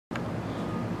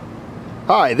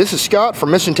Hi, this is Scott from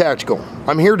Mission Tactical.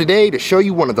 I'm here today to show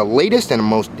you one of the latest and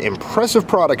most impressive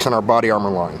products in our body armor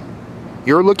line.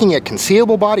 You're looking at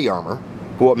concealable body armor,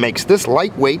 but what makes this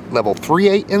lightweight level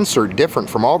 3A insert different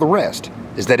from all the rest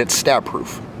is that it's stab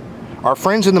proof. Our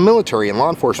friends in the military and law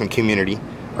enforcement community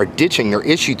are ditching their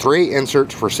issue 3A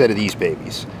inserts for a set of these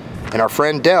babies. And our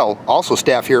friend Dell, also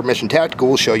staff here at Mission Tactical,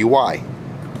 will show you why.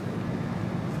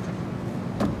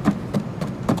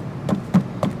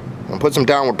 And put some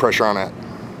downward pressure on that.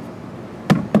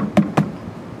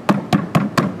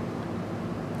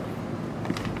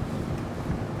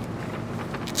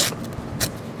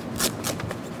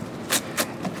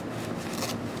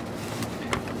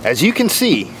 As you can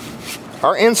see,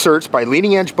 our inserts by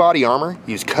Leading Edge Body Armor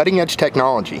use cutting edge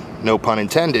technology, no pun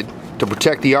intended, to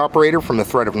protect the operator from the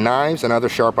threat of knives and other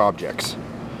sharp objects.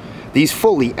 These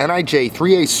fully NIJ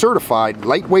 3A certified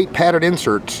lightweight padded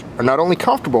inserts are not only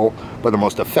comfortable, but the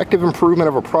most effective improvement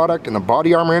of a product in the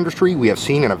body armor industry we have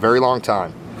seen in a very long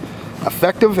time.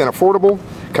 Effective and affordable,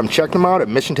 come check them out at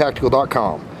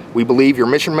missiontactical.com. We believe your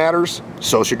mission matters,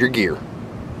 so should your gear.